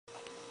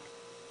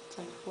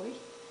Será que foi?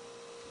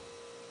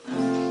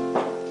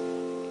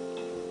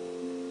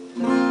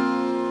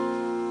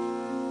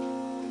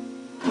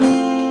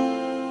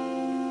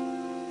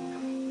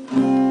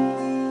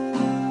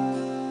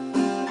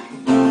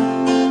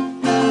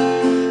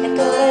 I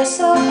thought I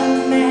saw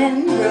a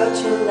man brought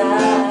to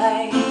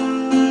life.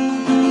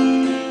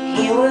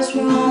 He was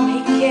wrong,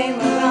 he came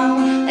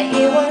around like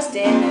he was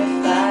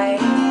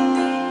dignified.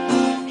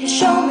 He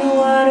showed me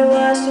what it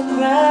was to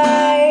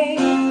cry,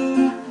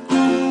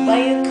 but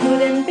you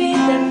couldn't be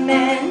the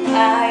man I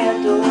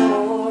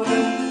adore.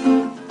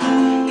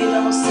 You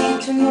don't seem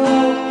to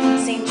know,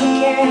 seem to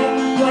care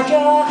what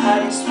your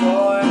heart is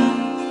for.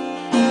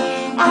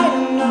 I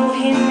don't know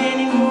him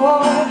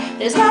anymore.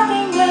 There's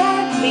nothing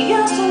where we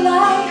used to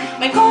lie.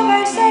 My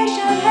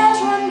conversation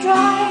has run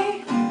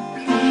dry.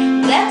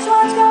 That's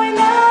what's going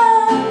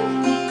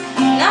on.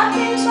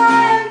 Nothing's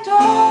why I'm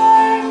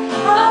torn.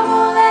 I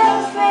won't let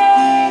it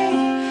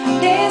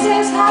fade. This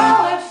is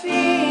how I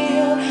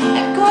feel.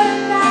 I'm caught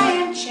in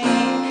iron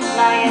chain,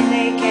 lying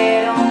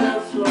naked on the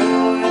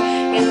floor.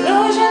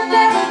 Illusion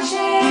never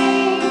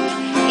changed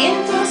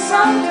into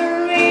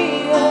something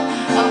real.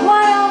 I'm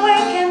wide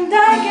awake and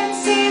I can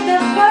see the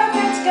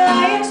perfect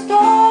sky is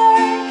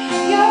torn.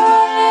 You're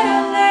a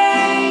little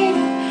late,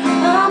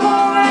 I'm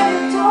already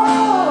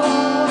torn.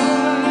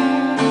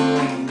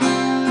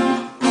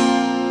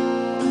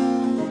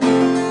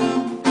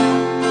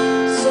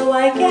 So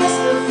I guess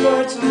the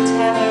fortune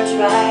teller's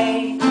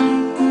right.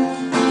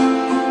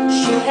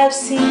 Should have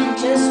seen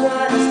just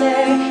what is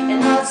there and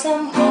not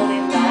some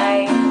holy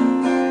light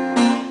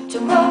to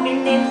go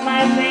beneath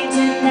my veins,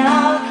 and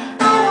now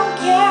I don't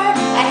care.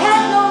 I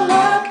have no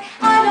luck,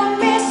 I don't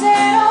miss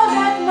it all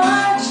that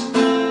much.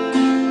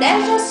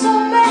 There's just so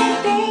many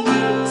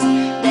things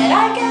that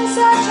I can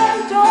search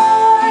and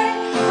adore.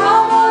 I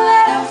won't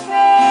let it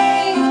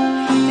fade.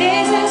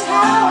 This is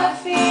how I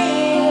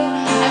feel.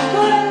 I'm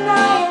put an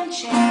iron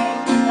chain,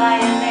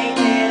 lying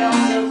naked on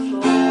the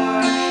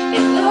floor.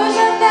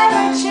 Illusion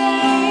never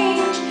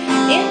change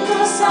into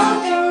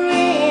something